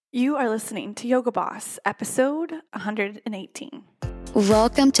You are listening to Yoga Boss, episode 118.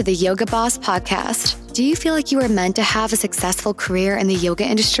 Welcome to the Yoga Boss podcast. Do you feel like you were meant to have a successful career in the yoga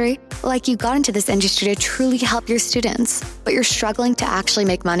industry? Like you got into this industry to truly help your students, but you're struggling to actually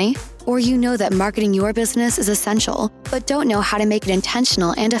make money? Or you know that marketing your business is essential, but don't know how to make it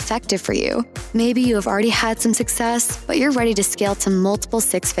intentional and effective for you? Maybe you have already had some success, but you're ready to scale to multiple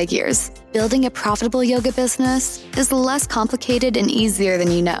six figures. Building a profitable yoga business is less complicated and easier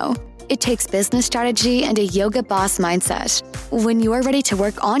than you know. It takes business strategy and a yoga boss mindset. When you are ready to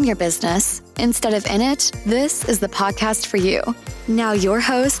work on your business instead of in it, this is the podcast for you. Now your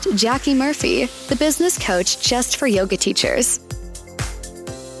host, Jackie Murphy, the business coach just for yoga teachers.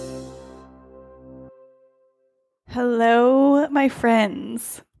 Hello, my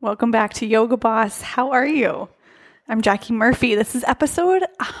friends. Welcome back to Yoga Boss. How are you? I'm Jackie Murphy. This is episode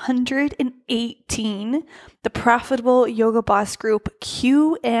 118, the Profitable Yoga Boss Group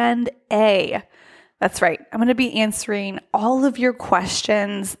Q&A. That's right. I'm going to be answering all of your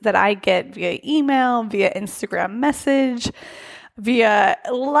questions that I get via email, via Instagram message, via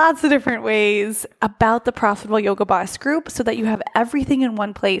lots of different ways about the Profitable Yoga Boss Group so that you have everything in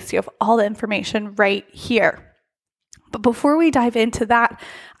one place. You have all the information right here. But before we dive into that,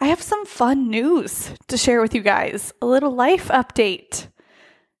 I have some fun news to share with you guys. A little life update.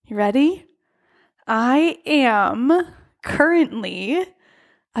 You ready? I am currently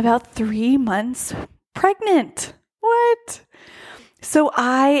about 3 months pregnant. What? So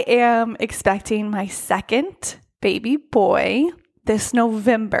I am expecting my second baby boy this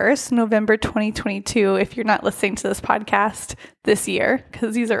November. So November 2022, if you're not listening to this podcast this year,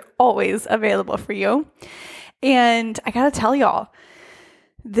 because these are always available for you. And I gotta tell y'all,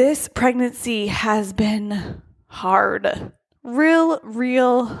 this pregnancy has been hard,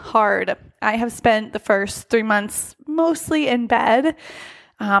 real hard. I have spent the first 3 months mostly in bed,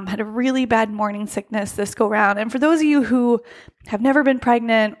 had a really bad morning sickness this go round. And for those of you who have never been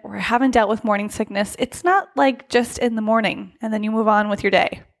pregnant or haven't dealt with morning sickness, it's not like just in the morning and then you move on with your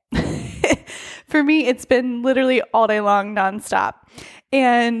day. For me, it's been literally all day long, nonstop.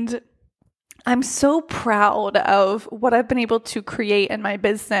 And I'm so proud of what I've been able to create in my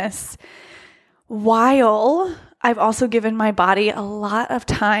business while I've also given my body a lot of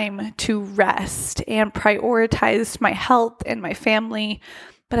time to rest and prioritize my health and my family.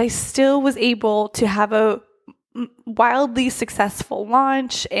 But I still was able to have a wildly successful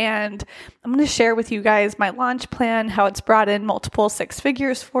launch. And I'm going to share with you guys my launch plan, how it's brought in multiple six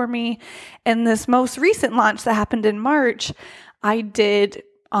figures for me. And this most recent launch that happened in March, I did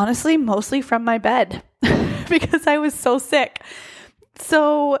honestly, mostly from my bed because I was so sick.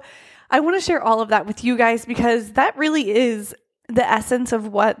 So I want to share all of that with you guys because that really is the essence of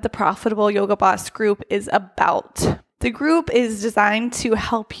what the Profitable Yoga Boss Group is about. The group is designed to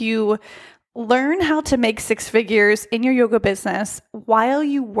help you learn how to make six figures in your yoga business while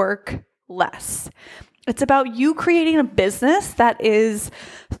you work less. It's about you creating a business that is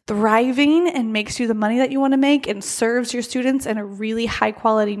thriving and makes you the money that you want to make and serves your students in a really high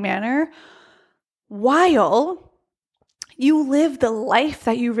quality manner while you live the life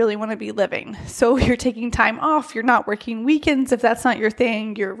that you really want to be living. So you're taking time off, you're not working weekends if that's not your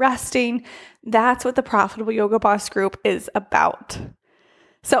thing, you're resting. That's what the Profitable Yoga Boss Group is about.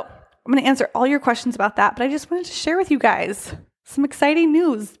 So I'm going to answer all your questions about that, but I just wanted to share with you guys some exciting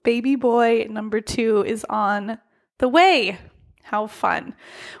news. Baby boy number 2 is on the way. How fun.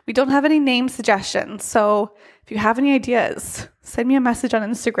 We don't have any name suggestions. So if you have any ideas, send me a message on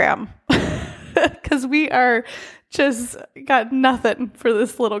Instagram because we are just got nothing for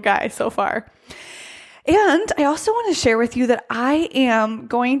this little guy so far. And I also want to share with you that I am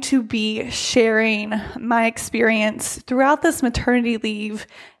going to be sharing my experience throughout this maternity leave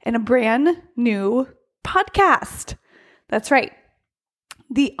in a brand new podcast. That's right.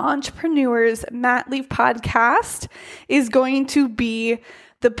 The Entrepreneurs Mat Leave podcast is going to be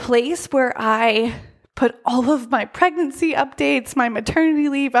the place where I put all of my pregnancy updates, my maternity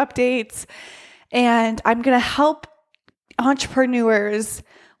leave updates, and I'm going to help entrepreneurs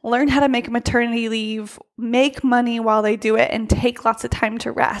learn how to make maternity leave, make money while they do it, and take lots of time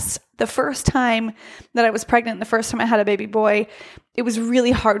to rest. The first time that I was pregnant, the first time I had a baby boy, it was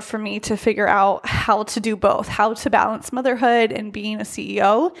really hard for me to figure out how to do both, how to balance motherhood and being a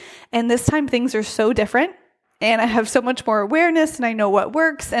CEO. And this time things are so different and I have so much more awareness and I know what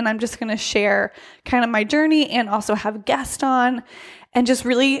works. And I'm just going to share kind of my journey and also have guests on and just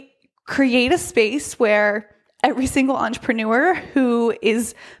really create a space where every single entrepreneur who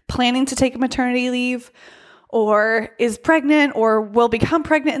is planning to take a maternity leave or is pregnant or will become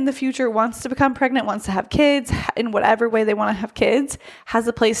pregnant in the future, wants to become pregnant, wants to have kids in whatever way they want to have kids, has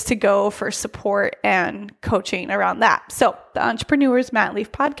a place to go for support and coaching around that. So the Entrepreneur's Mat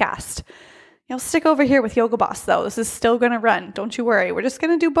Leaf podcast. You'll stick over here with Yoga Boss though. This is still going to run. Don't you worry. We're just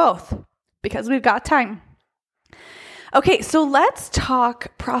going to do both because we've got time. Okay, so let's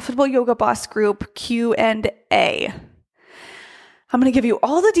talk Profitable Yoga Boss Group Q&A. I'm going to give you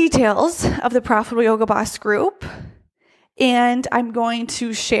all the details of the Profitable Yoga Boss Group, and I'm going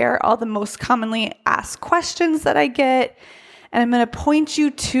to share all the most commonly asked questions that I get, and I'm going to point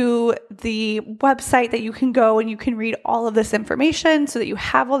you to the website that you can go and you can read all of this information so that you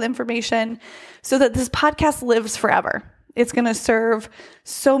have all the information so that this podcast lives forever. It's going to serve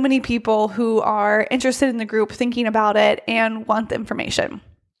so many people who are interested in the group, thinking about it, and want the information.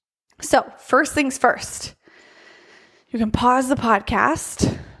 So first things first, you can pause the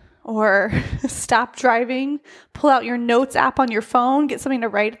podcast or stop driving, pull out your notes app on your phone, get something to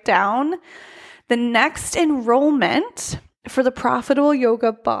write down. The next enrollment for the Profitable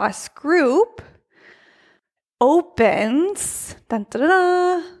Yoga Boss Group opens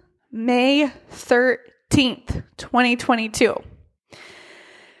May 13th, 2022.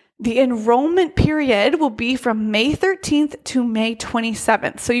 The enrollment period will be from May 13th to May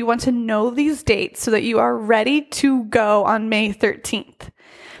 27th. So you want to know these dates so that you are ready to go on May 13th.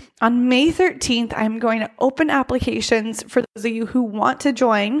 On May 13th, I'm going to open applications for those of you who want to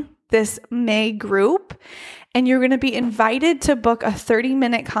join this May group, and you're going to be invited to book a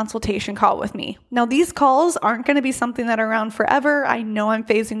 30-minute consultation call with me. Now, these calls aren't going to be something that are around forever. I know I'm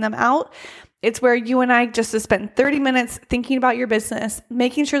phasing them out. It's where you and I just spend 30 minutes thinking about your business,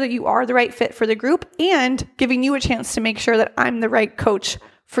 making sure that you are the right fit for the group, and giving you a chance to make sure that I'm the right coach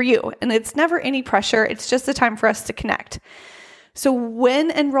for you. And it's never any pressure. It's just a time for us to connect. So when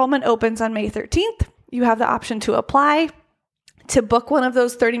enrollment opens on May 13th, you have the option to apply, to book one of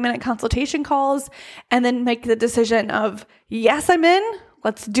those 30-minute consultation calls, and then make the decision of, yes, I'm in,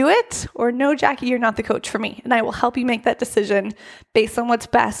 let's do it, or no, Jackie, you're not the coach for me. And I will help you make that decision based on what's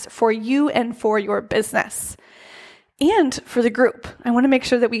best for you and for your business. And for the group, I want to make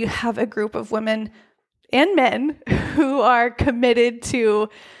sure that we have a group of women and men who are committed to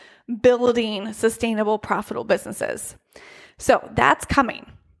building sustainable, profitable businesses. So that's coming.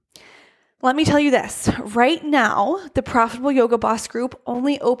 Let me tell you this. Right now, the Profitable Yoga Boss Group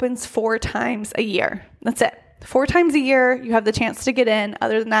only opens 4 times a year. That's it. 4 times a year, you have the chance to get in.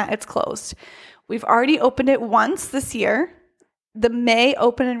 Other than that, it's closed. We've already opened it once this year. The May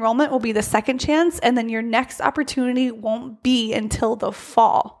open enrollment will be the second chance, and then your next opportunity won't be until the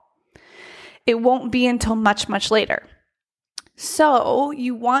fall. It won't be until much, much later. So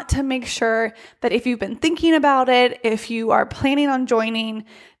you want to make sure that if you've been thinking about it, if you are planning on joining,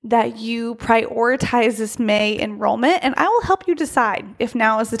 that you prioritize this May enrollment, and I will help you decide if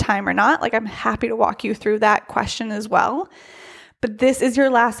now is the time or not. Like, I'm happy to walk you through that question as well. But this is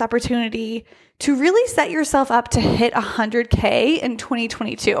your last opportunity to really set yourself up to hit 100K in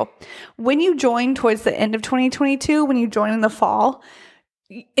 2022. When you join towards the end of 2022, when you join in the fall,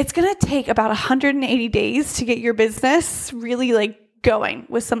 it's going to take about 180 days to get your business really going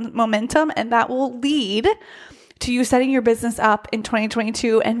with some momentum, and that will lead to you setting your business up in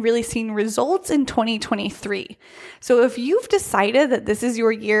 2022 and really seeing results in 2023. So if you've decided that this is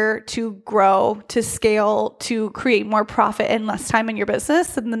your year to grow, to scale, to create more profit in less time in your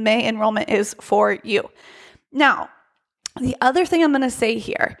business, then the May enrollment is for you. Now, the other thing I'm going to say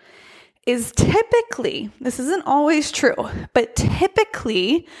here is typically, this isn't always true, but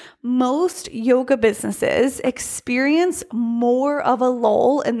typically most yoga businesses experience more of a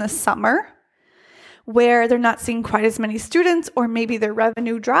lull in the summer where they're not seeing quite as many students, or maybe their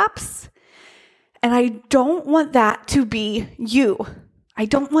revenue drops. And I don't want that to be you. I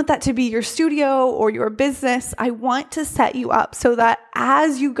don't want that to be your studio or your business. I want to set you up so that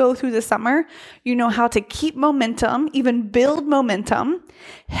as you go through the summer, you know how to keep momentum, even build momentum,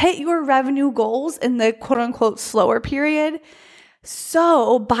 hit your revenue goals in the quote unquote slower period.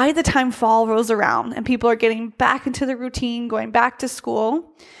 So by the time fall rolls around and people are getting back into the routine, going back to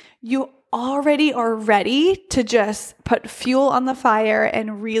school, you already are ready to just put fuel on the fire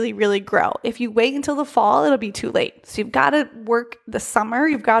and really, really grow. If you wait until the fall, it'll be too late. So you've got to work the summer.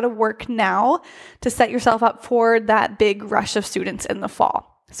 You've got to work now to set yourself up for that big rush of students in the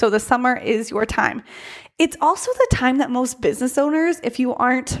fall. So the summer is your time. It's also the time that most business owners, if you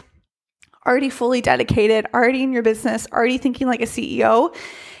aren't already fully dedicated, already in your business, already thinking like a CEO,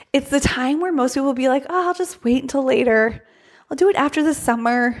 it's the time where most people will be like, oh, I'll just wait until later. I'll do it after the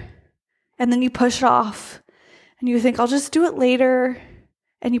summer. And then you push it off and you think, I'll just do it later.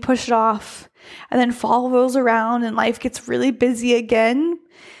 and you push it off. And then fall rolls around and life gets really busy again.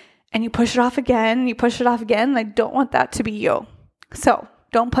 And you push it off again, and you push it off again. And I don't want that to be you. So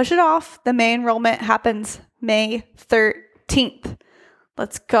don't push it off. The May enrollment happens May 13th.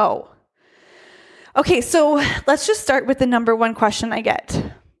 Let's go. Okay, so let's just start with the number one question I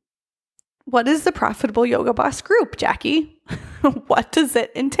get. What is the Profitable Yoga Boss group, Jackie? What does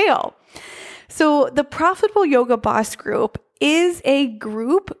it entail? So the Profitable Yoga Boss group is a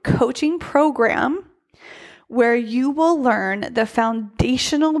group coaching program where you will learn the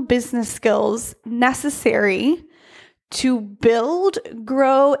foundational business skills necessary to build,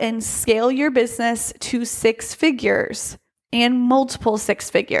 grow, and scale your business to 6 figures and multiple 6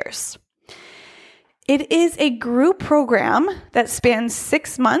 figures. It is a group program that spans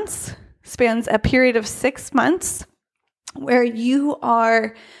 6 months, spans a period of 6 months, where you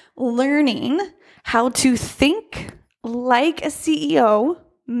are learning how to think like a CEO,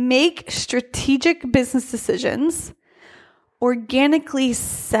 make strategic business decisions, organically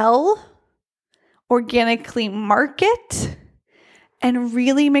sell, organically market, and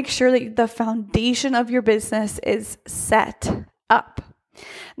really make sure that the foundation of your business is set up.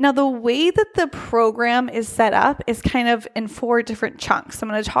 Now, the way that the program is set up is kind of in 4 different chunks. I'm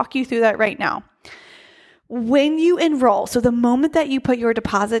going to talk you through that right now. When you enroll, so the moment that you put your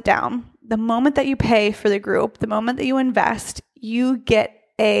deposit down, the moment that you pay for the group, the moment that you invest, you get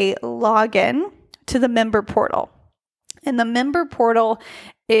a login to the member portal. And the member portal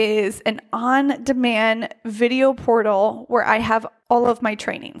is an on-demand video portal where I have all of my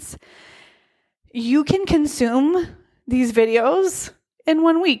trainings. You can consume these videos in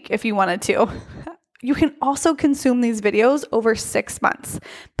 1 week if you wanted to. You can also consume these videos over 6 months,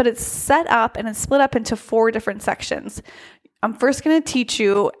 but it's set up and it's split up into 4 different sections. I'm first going to teach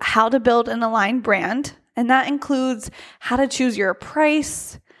you how to build an aligned brand, and that includes how to choose your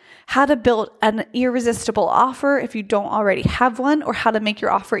price, how to build an irresistible offer if you don't already have one, or how to make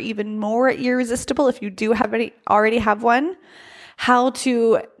your offer even more irresistible if you do already have one, how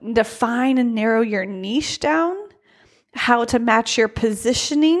to define and narrow your niche down, how to match your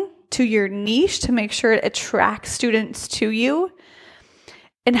positioning to your niche to make sure it attracts students to you,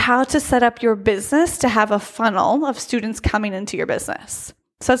 and how to set up your business to have a funnel of students coming into your business.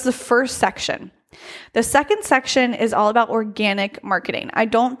 So that's the first section. The second section is all about organic marketing. I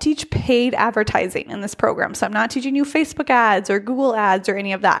don't teach paid advertising in this program. So I'm not teaching you Facebook ads or Google ads or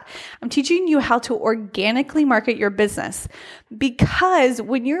any of that. I'm teaching you how to organically market your business. Because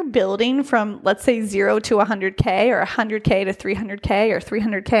when you're building from, let's say, 0 to 100K or 100K to 300K or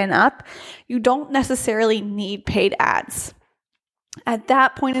 300K and up, you don't necessarily need paid ads. At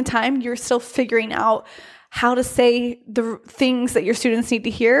that point in time, you're still figuring out how to say the things that your students need to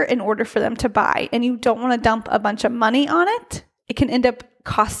hear in order for them to buy. And you don't want to dump a bunch of money on it. It can end up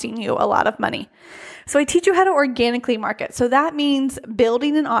costing you a lot of money. So I teach you how to organically market. So that means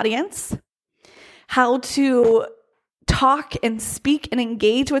building an audience, how to talk and speak and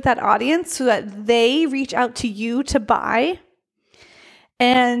engage with that audience so that they reach out to you to buy,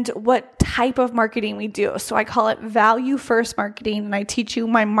 and what type of marketing we do. So I call it value first marketing, and I teach you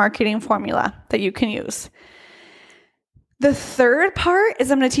my marketing formula that you can use. The third part is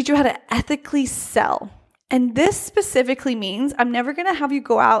I'm going to teach you how to ethically sell. And this specifically means I'm never going to have you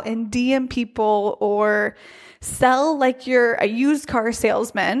go out and DM people or sell like you're a used car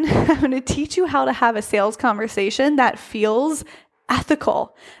salesman. I'm going to teach you how to have a sales conversation that feels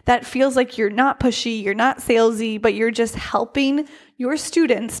ethical, that feels like you're not pushy, you're not salesy, but you're just helping your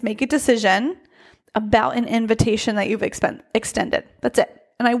students make a decision about an invitation that you've extended. That's it.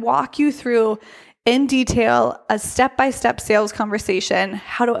 And I walk you through in detail a step-by-step sales conversation,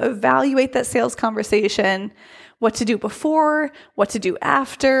 how to evaluate that sales conversation, what to do before, what to do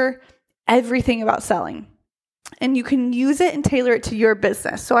after, everything about selling. And you can use it and tailor it to your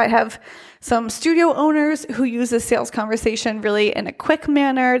business. So I have some studio owners who use this sales conversation really in a quick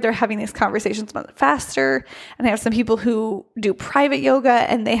manner. They're having these conversations much faster. And I have some people who do private yoga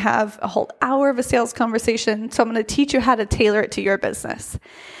and they have a whole hour of a sales conversation. So I'm going to teach you how to tailor it to your business.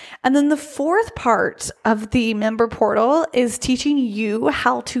 And then the fourth part of the member portal is teaching you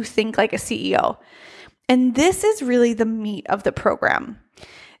how to think like a CEO. And this is really the meat of the program.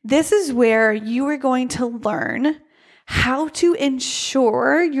 This is where you are going to learn how to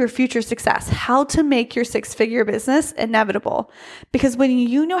ensure your future success, how to make your 6-figure business inevitable. Because when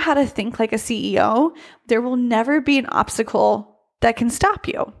you know how to think like a CEO, there will never be an obstacle that can stop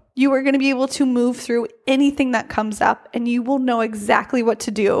you. You are going to be able to move through anything that comes up, and you will know exactly what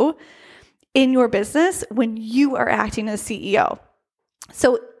to do in your business when you are acting as CEO.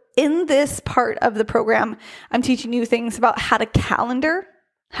 So in this part of the program, I'm teaching you things about how to calendar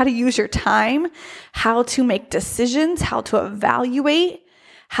how to use your time, how to make decisions, how to evaluate,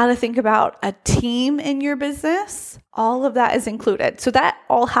 how to think about a team in your business. All of that is included. So that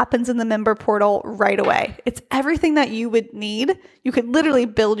all happens in the member portal right away. It's everything that you would need. You could literally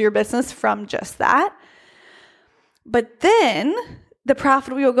build your business from just that. But then the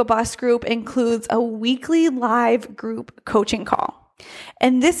Profitable Yoga Boss group includes a weekly live group coaching call.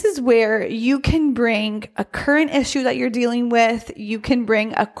 And this is where you can bring a current issue that you're dealing with. You can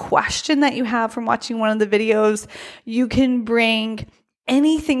bring a question that you have from watching one of the videos. You can bring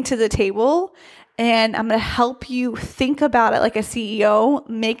anything to the table, and I'm going to help you think about it like a CEO,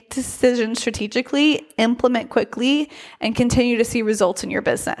 make decisions strategically, implement quickly, and continue to see results in your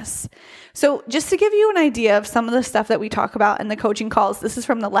business. So just to give you an idea of some of the stuff that we talk about in the coaching calls, this is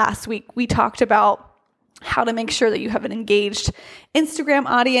from the last week. We talked about how to make sure that you have an engaged Instagram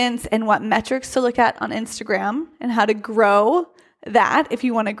audience and what metrics to look at on Instagram and how to grow that if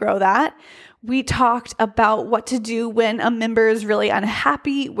you want to grow that. We talked about what to do when a member is really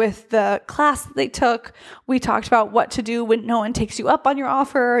unhappy with the class that they took. We talked about what to do when no one takes you up on your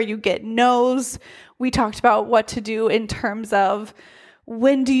offer or you get no's. We talked about what to do in terms of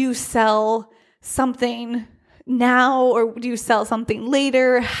when do you sell something now or do you sell something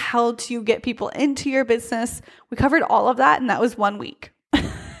later? How do you get people into your business? We covered all of that, and that was 1 week.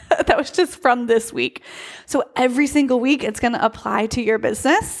 That was just from this week. So every single week, it's going to apply to your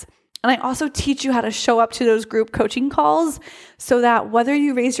business. And I also teach you how to show up to those group coaching calls so that whether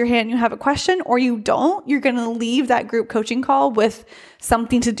you raise your hand, you have a question, or you don't, you're going to leave that group coaching call with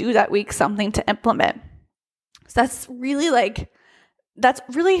something to do that week, something to implement. So I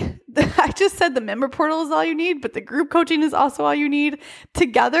just said the member portal is all you need, but the group coaching is also all you need.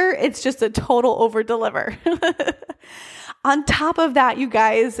 Together, it's just a total over deliver. On top of that, you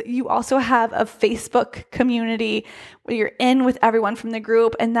guys, you also have a Facebook community where you're in with everyone from the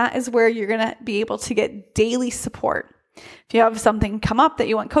group, and that is where you're going to be able to get daily support. If you have something come up that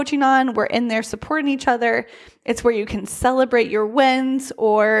you want coaching on, we're in there supporting each other. It's where you can celebrate your wins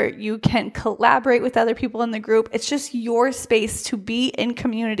or you can collaborate with other people in the group. It's just your space to be in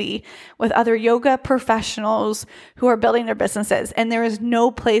community with other yoga professionals who are building their businesses, and there is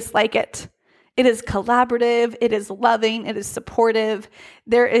no place like it. It is collaborative, it is loving, it is supportive.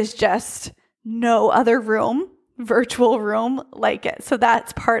 There is just no other room, virtual room like it. So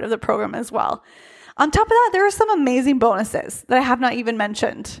that's part of the program as well. On top of that, there are some amazing bonuses that I have not even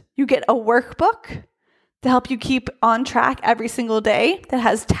mentioned. You get a workbook to help you keep on track every single day that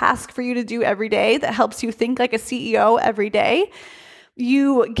has tasks for you to do every day that helps you think like a CEO every day.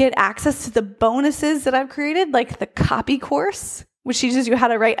 You get access to the bonuses that I've created, like the copy course, which teaches you how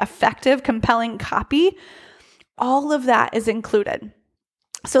to write effective, compelling copy. All of that is included.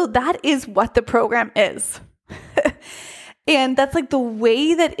 So that is what the program is. And that's like the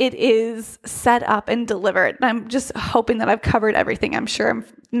way that it is set up and delivered. And I'm just hoping that I've covered everything. I'm sure I'm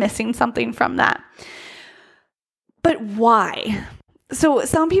missing something from that. But why? So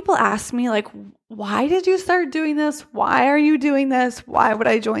some people ask me, like, why did you start doing this? Why are you doing this? Why would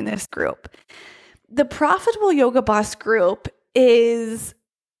I join this group? The Profitable Yoga Boss group is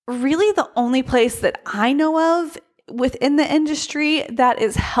really the only place that I know of within the industry that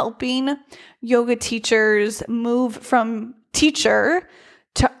is helping yoga teachers move from teacher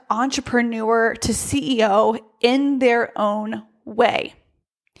to entrepreneur to CEO in their own way.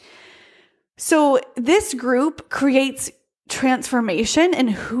 So this group creates transformation in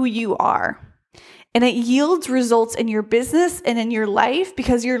who you are. And it yields results in your business and in your life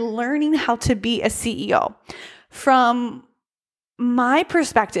because you're learning how to be a CEO. From my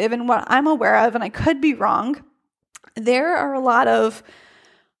perspective and what I'm aware of, and I could be wrong, there are a lot of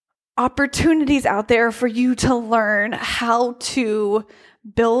opportunities out there for you to learn how to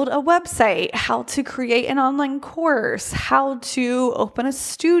build a website, how to create an online course, how to open a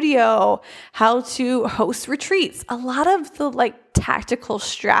studio, how to host retreats. A lot of the tactical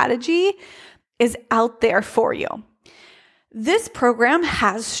strategy is out there for you. This program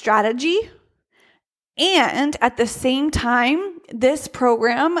has strategy, and at the same time, this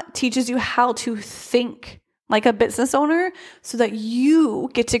program teaches you how to think like a business owner so that you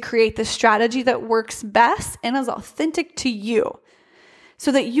get to create the strategy that works best and is authentic to you so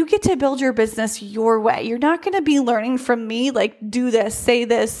that you get to build your business your way. You're not going to be learning from me, like do this, say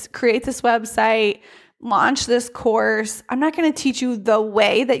this, create this website, launch this course. I'm not going to teach you the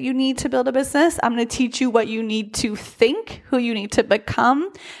way that you need to build a business. I'm going to teach you what you need to think, who you need to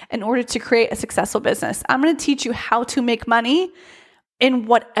become in order to create a successful business. I'm going to teach you how to make money in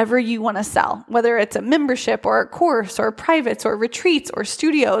whatever you want to sell, whether it's a membership or a course or privates or retreats or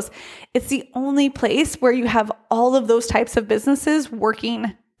studios. It's the only place where you have all of those types of businesses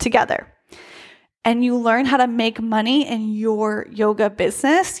working together. And you learn how to make money in your yoga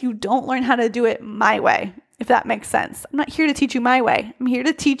business. You don't learn how to do it my way, if that makes sense. I'm not here to teach you my way. I'm here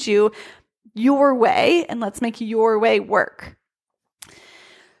to teach you your way, and let's make your way work.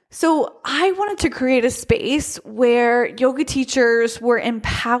 So I wanted to create a space where yoga teachers were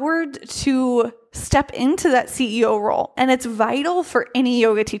empowered to step into that CEO role. And it's vital for any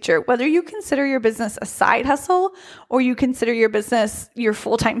yoga teacher, whether you consider your business a side hustle or you consider your business your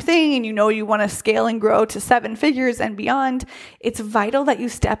full-time thing and you know you want to scale and grow to 7 figures and beyond. It's vital that you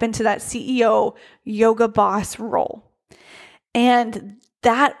step into that CEO yoga boss role. And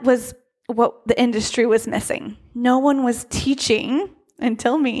that was what the industry was missing. No one was teaching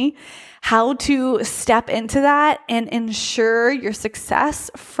until me, how to step into that and ensure your success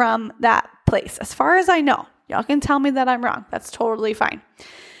from that place. As far as I know, y'all can tell me that I'm wrong. That's totally fine.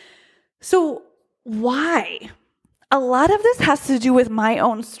 So why? A lot of this has to do with my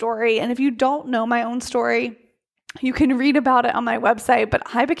own story. And if you don't know my own story, you can read about it on my website. But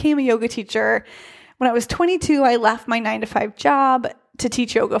I became a yoga teacher. When I was 22, I left my 9-to-5 job to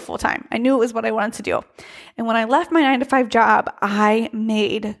teach yoga full time. I knew it was what I wanted to do. And when I left my 9-to-5 job, I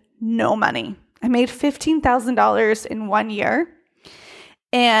made no money. I made $15,000 in 1 year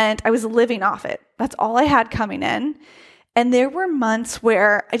and I was living off it. That's all I had coming in. And there were months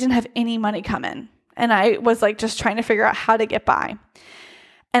where I didn't have any money come in and I was like just trying to figure out how to get by.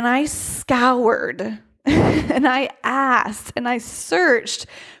 And I scoured and I asked and I searched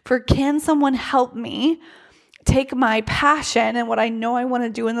for, can someone help me take my passion and what I know I want to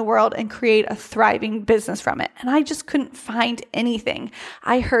do in the world and create a thriving business from it? And I just couldn't find anything.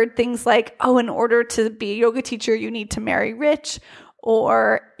 I heard things like, oh, in order to be a yoga teacher, you need to marry rich,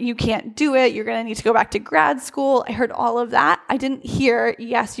 or you can't do it. You're going to need to go back to grad school. I heard all of that. I didn't hear,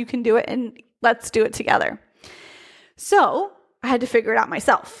 yes, you can do it and let's do it together. So I had to figure it out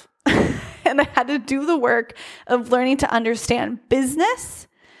myself. And I had to do the work of learning to understand business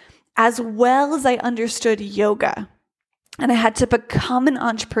as well as I understood yoga. And I had to become an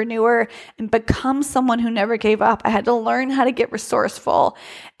entrepreneur and become someone who never gave up. I had to learn how to get resourceful,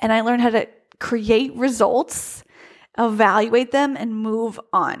 and I learned how to create results, evaluate them, and move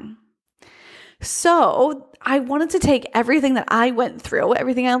on. So I wanted to take everything that I went through,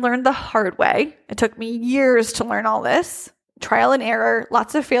 everything I learned the hard way. It took me years to learn all this. Trial and error,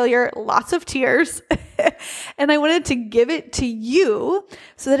 lots of failure, lots of tears. And I wanted to give it to you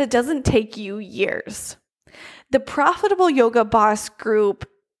so that it doesn't take you years. The Profitable Yoga Boss Group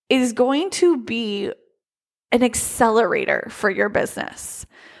is going to be an accelerator for your business.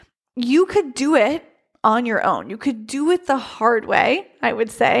 You could do it on your own. You could do it the hard way, I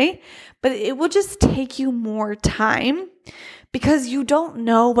would say, but it will just take you more time because you don't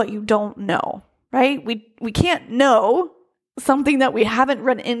know what you don't know, right? We can't know something that we haven't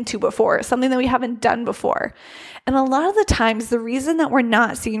run into before, something that we haven't done before. And a lot of the times, the reason that we're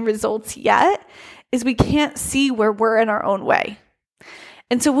not seeing results yet is we can't see where we're in our own way.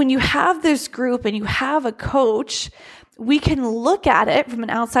 And so when you have this group and you have a coach, we can look at it from an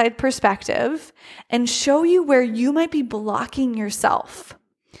outside perspective and show you where you might be blocking yourself.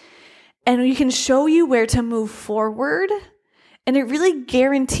 And we can show you where to move forward. And it really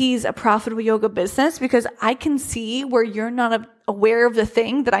guarantees a profitable yoga business because I can see where you're not aware of the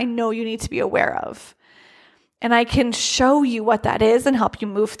thing that I know you need to be aware of. And I can show you what that is and help you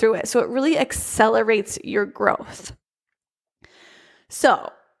move through it. So it really accelerates your growth.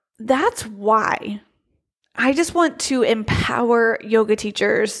 So that's why I just want to empower yoga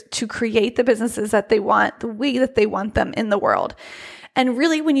teachers to create the businesses that they want, the way that they want them in the world. And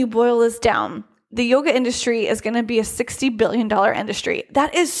really, when you boil this down, the yoga industry is going to be a $60 billion industry.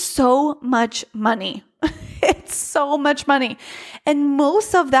 That is so much money. It's so much money. And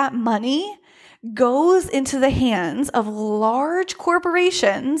most of that money goes into the hands of large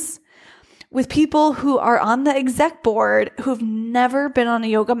corporations with people who are on the exec board who've never been on a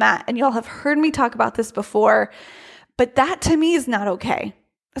yoga mat. And y'all have heard me talk about this before, but that to me is not okay.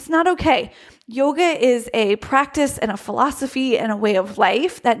 It's not okay. Yoga is a practice and a philosophy and a way of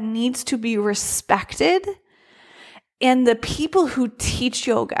life that needs to be respected. And the people who teach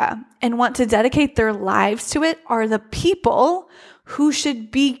yoga and want to dedicate their lives to it are the people who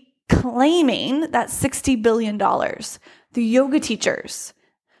should be claiming that $60 billion. The yoga teachers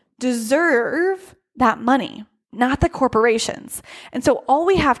deserve that money, not the corporations. And so all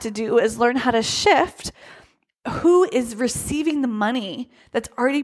we have to do is learn how to shift who is receiving the money that's already